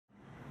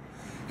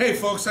Hey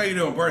folks, how you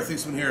doing? Bart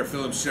Thiesman here at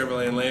Phillips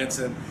Chevrolet in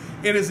Lansing.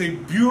 It is a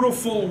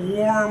beautiful,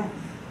 warm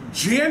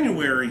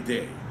January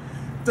day.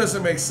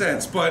 Doesn't make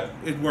sense, but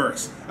it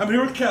works. I'm here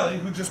with Kelly,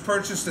 who just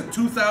purchased a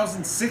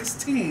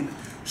 2016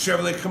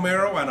 Chevrolet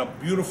Camaro on a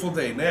beautiful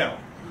day. Now,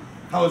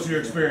 how was your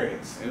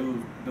experience?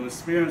 The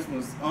experience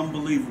was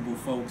unbelievable,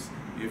 folks.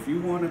 If you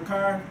want a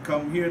car,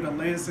 come here to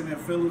Lansing at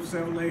Phillips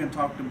Chevrolet and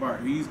talk to Bart.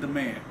 He's the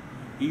man.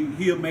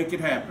 He'll make it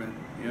happen.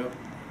 Yep.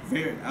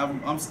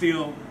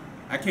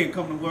 I can't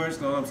come to words,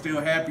 so I'm still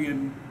happy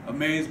and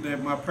amazed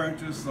at my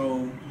purchase,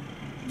 so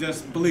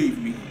just believe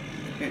me.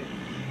 Okay.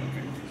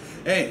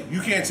 Hey,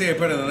 you can't say it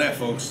better than that,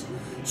 folks.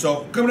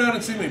 So come down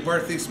and see me,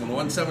 Bart Thiesman,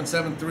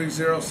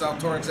 17730 South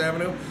Torrance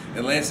Avenue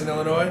in Lansing,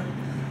 Illinois.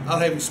 I'll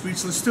have you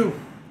speechless too.